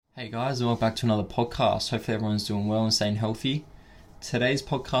Hey guys, and welcome back to another podcast. Hopefully everyone's doing well and staying healthy. Today's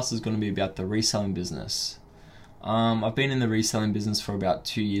podcast is going to be about the reselling business. I've been in the reselling business for about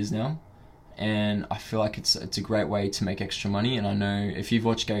 2 years now, and I feel like it's a great way to make extra money. And I know if you've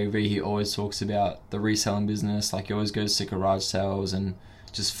watched Gary Vee, he always talks about the reselling business. Like he always goes to garage sales and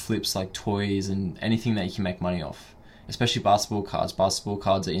just flips like toys and anything that you can make money off. Especially basketball cards. Basketball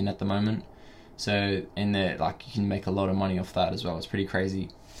cards are in at the moment, so in there like you can make a lot of money off that as well. It's pretty crazy.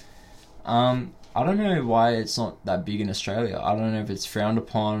 I don't know why it's not that big in Australia. I don't know if it's frowned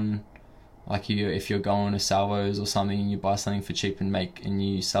upon, like if you're going to Salvos or something and you buy something for cheap and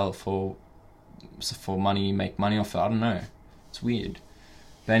you sell it for money, you make money off it. I don't know. It's weird.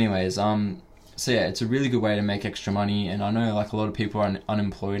 But anyways, so yeah, it's a really good way to make extra money, and I know like a lot of people are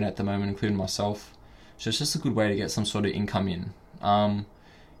unemployed at the moment, including myself. So it's just a good way to get some sort of income in.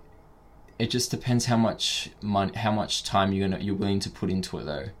 It just depends how much time you're willing to put into it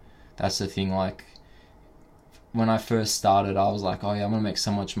though. That's the thing, like, when I first started, I was like, oh yeah, I'm gonna make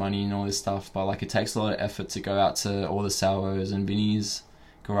so much money and all this stuff, but like it takes a lot of effort to go out to all the Salvos and Vinnie's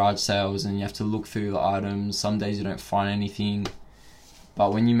garage sales, and you have to look through the items. Some days you don't find anything,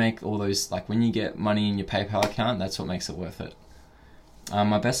 but when you make all those, like when you get money in your PayPal account, that's what makes it worth it.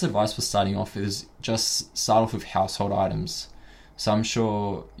 My best advice for starting off is just start off with household items. So I'm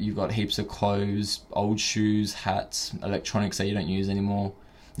sure you've got heaps of clothes, old shoes, hats, electronics that you don't use anymore.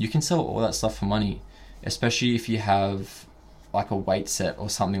 You can sell all that stuff for money, especially if you have like a weight set or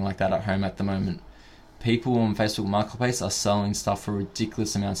something like that at home at the moment. People on Facebook Marketplace are selling stuff for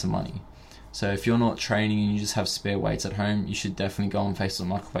ridiculous amounts of money. So if you're not training and you just have spare weights at home, you should definitely go on Facebook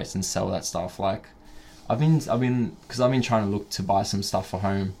Marketplace and sell that stuff. Like I've been trying to look to buy some stuff for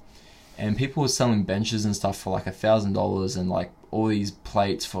home, and people were selling benches and stuff for like $1,000 and like all these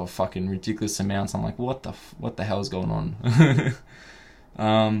plates for fucking ridiculous amounts. I'm like, what the hell is going on?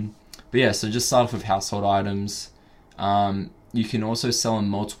 But yeah, so just start off with household items. You can also sell on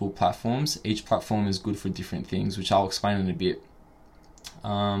multiple platforms. Each platform is good for different things, which I'll explain in a bit.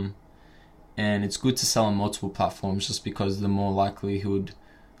 And it's good to sell on multiple platforms just because the more likelihood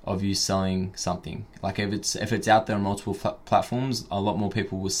of you selling something. Like if it's out there on multiple platforms, a lot more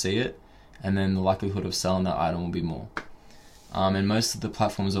people will see it, and then the likelihood of selling that item will be more. And most of the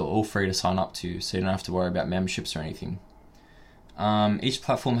platforms are all free to sign up to, so you don't have to worry about memberships or anything. Each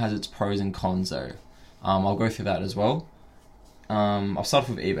platform has its pros and cons though. I'll go through that as well. I'll start off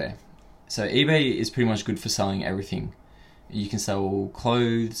with eBay. So eBay is pretty much good for selling everything. You can sell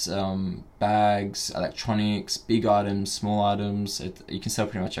clothes, bags, electronics, big items, small items. You can sell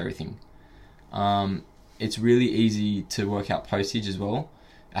pretty much everything. It's really easy to work out postage as well.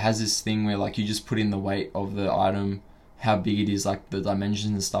 It has this thing where like you just put in the weight of the item, how big it is, like the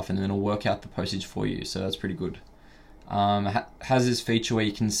dimensions and stuff, and then it'll work out the postage for you. So that's pretty good. It has this feature where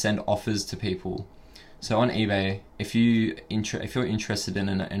you can send offers to people. So on eBay, if you're interested in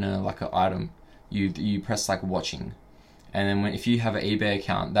a like an item, you press like watching, and then if you have an eBay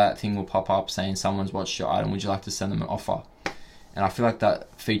account, that thing will pop up saying someone's watched your item. Would you like to send them an offer? And I feel like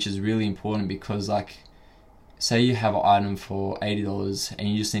that feature is really important because, like, say you have an item for $80 and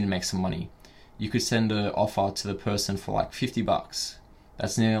you just need to make some money, you could send an offer to the person for like $50.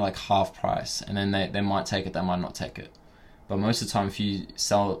 That's nearly like half price, and then they might take it, they might not take it. But most of the time, if you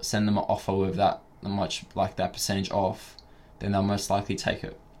send them an offer with that much, like that percentage off, then they'll most likely take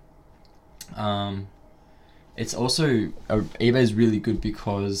it. It's also eBay is really good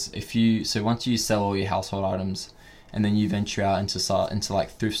because once you sell all your household items, and then you venture out into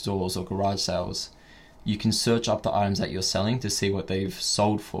like thrift stores or garage sales, you can search up the items that you're selling to see what they've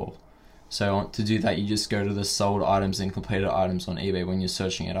sold for. So to do that, you just go to the sold items and completed items on eBay when you're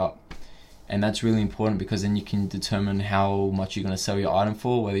searching it up. And that's really important because then you can determine how much you're going to sell your item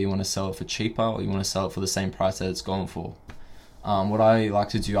for, whether you want to sell it for cheaper or you want to sell it for the same price that it's going for. What I like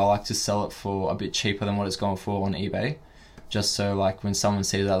to do, I like to sell it for a bit cheaper than what it's going for on eBay. Just so like when someone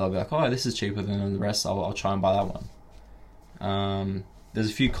sees that, they'll be like, oh, this is cheaper than the rest, I'll try and buy that one. There's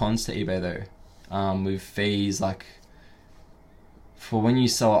a few cons to eBay though. With fees, like for when you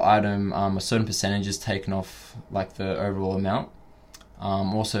sell an item, a certain percentage is taken off like the overall amount.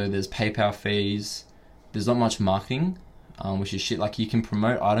 Also, there's PayPal fees. There's not much marketing, which is shit. Like you can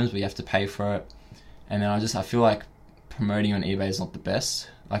promote items, but you have to pay for it. And then I feel like promoting on eBay is not the best.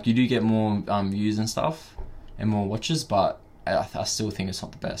 Like you do get more views and stuff, and more watches, but I still think it's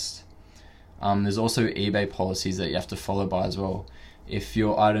not the best. There's also eBay policies that you have to follow by as well. If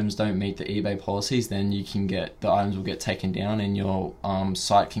your items don't meet the eBay policies, then the items will get taken down, and your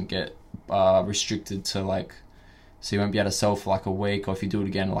site can get restricted to like. So you won't be able to sell for like a week, or if you do it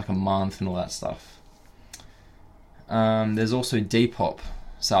again, like a month and all that stuff. There's also Depop.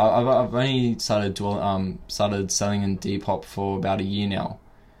 So I've only started selling in Depop for about a year now,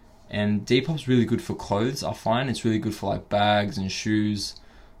 and Depop's really good for clothes. I find it's really good for like bags and shoes,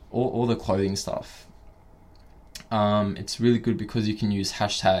 all the clothing stuff. It's really good because you can use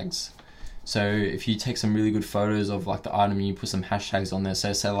hashtags. So if you take some really good photos of like the item and you put some hashtags on there,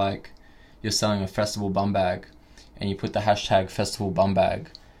 so say like you're selling a festival bum bag, and you put the hashtag festival bum bag.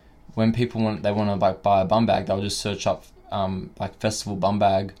 When people want to like buy a bum bag, they'll just search up like festival bum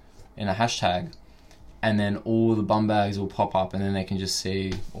bag in a hashtag, and then all the bum bags will pop up, and then they can just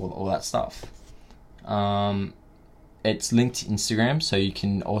see all that stuff. It's linked to Instagram, so you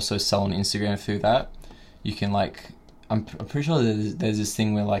can also sell on Instagram through that. You can like, I'm pretty sure there's this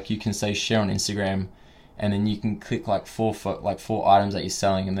thing where like you can say share on Instagram, and then you can click like four items that you're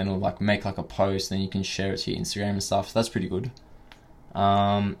selling, and then it'll like make like a post, and then you can share it to your Instagram and stuff. So that's pretty good.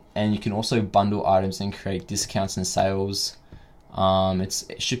 And you can also bundle items and create discounts and sales.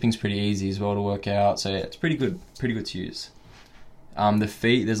 Shipping's pretty easy as well to work out, so yeah, it's pretty good to use.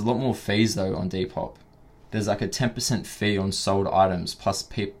 There's a lot more fees though on Depop. There's like a 10% fee on sold items plus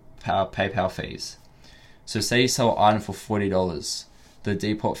PayPal fees. So say you sell an item for $40, the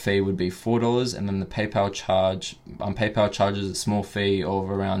Depop fee would be $4, and then the PayPal charges a small fee of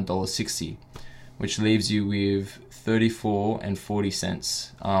around $1.60, which leaves you with 34 and 40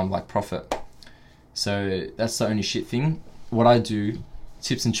 cents like profit. So that's the only shit thing. What I do,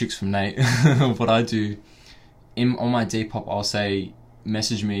 tips and tricks from Nate. What I do on my Depop, I'll say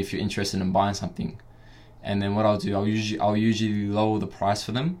message me if you're interested in buying something, and then what I'll do, I'll usually lower the price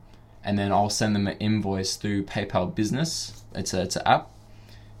for them, and then I'll send them an invoice through PayPal Business. It's an app,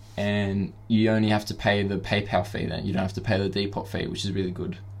 and you only have to pay the PayPal fee. Then you don't have to pay the Depop fee, which is really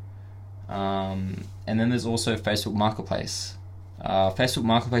good. And then there's also Facebook Marketplace. Facebook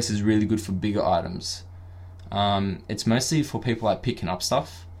Marketplace is really good for bigger items. It's mostly for people like picking up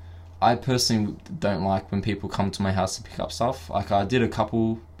stuff. I personally don't like when people come to my house to pick up stuff. Like I did a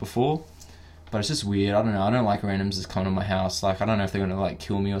couple before, but it's just weird. I don't know. I don't like randoms just coming to my house. Like I don't know if they're gonna like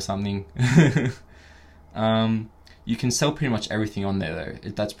kill me or something. You can sell pretty much everything on there though.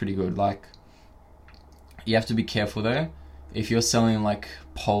 That's pretty good. Like you have to be careful though. If you're selling like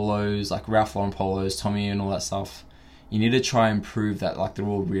polos, like Ralph Lauren polos, Tommy and all that stuff, you need to try and prove that like they're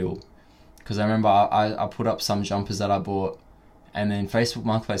all real. Because I remember I put up some jumpers that I bought, and then Facebook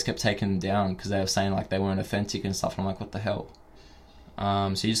Marketplace kept taking them down because they were saying like they weren't authentic and stuff. And I'm like, what the hell?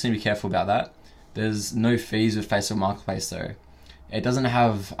 So you just need to be careful about that. There's no fees with Facebook Marketplace though. It doesn't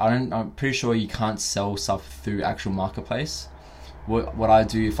have, I'm pretty sure you can't sell stuff through actual Marketplace. What I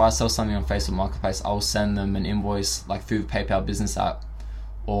do, if I sell something on Facebook Marketplace, I'll send them an invoice like through the PayPal Business app,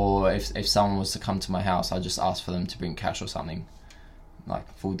 or if someone was to come to my house, I just ask for them to bring cash or something, like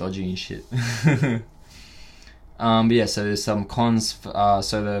full dodgy and shit. But yeah, so there's some cons.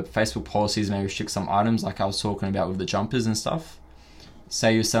 So the Facebook policies may restrict some items, like I was talking about with the jumpers and stuff.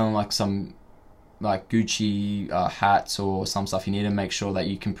 Say you're selling like some like Gucci hats or some stuff, you need to make sure that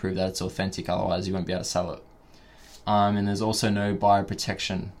you can prove that it's authentic, otherwise you won't be able to sell it. And there's also no buyer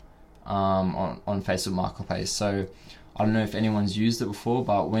protection on Facebook Marketplace. So I don't know if anyone's used it before,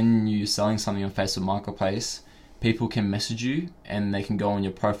 but when you're selling something on Facebook Marketplace, people can message you and they can go on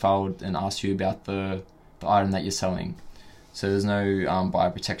your profile and ask you about the item that you're selling. So there's no buyer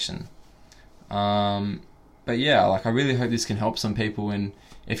protection. But yeah, like I really hope this can help some people, and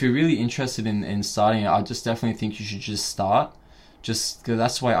if you're really interested in starting it, I just definitely think you should just start. Just because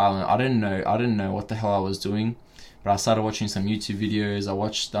that's why I didn't know what the hell I was doing. But I started watching some YouTube videos. I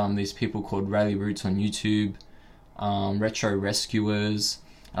watched these people called Rally Roots on YouTube, Retro Rescuers,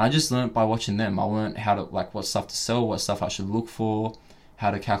 and I just learned by watching them. I learned how to what stuff to sell, what stuff I should look for,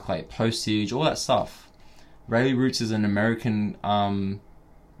 how to calculate postage, all that stuff. Rally Roots is an American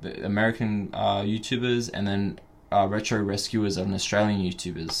YouTubers, and then Retro Rescuers are an Australian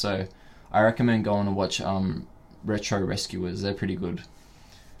YouTubers. So I recommend going to watch Retro Rescuers. They're pretty good.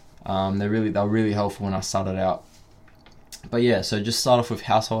 They're really helpful when I started out. But yeah, so just start off with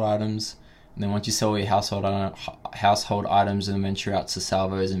household items, and then once you sell your household items, and venture out to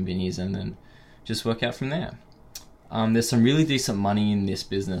salvos and Vinnies, and then just work out from there. There's some really decent money in this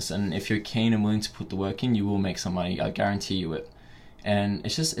business, and if you're keen and willing to put the work in, you will make some money. I guarantee you it. And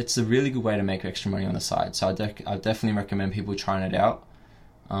it's a really good way to make extra money on the side. So I definitely recommend people trying it out.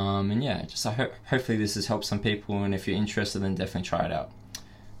 And yeah, hopefully this has helped some people, and if you're interested, then definitely try it out.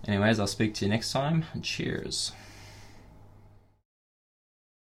 Anyways, I'll speak to you next time. Cheers.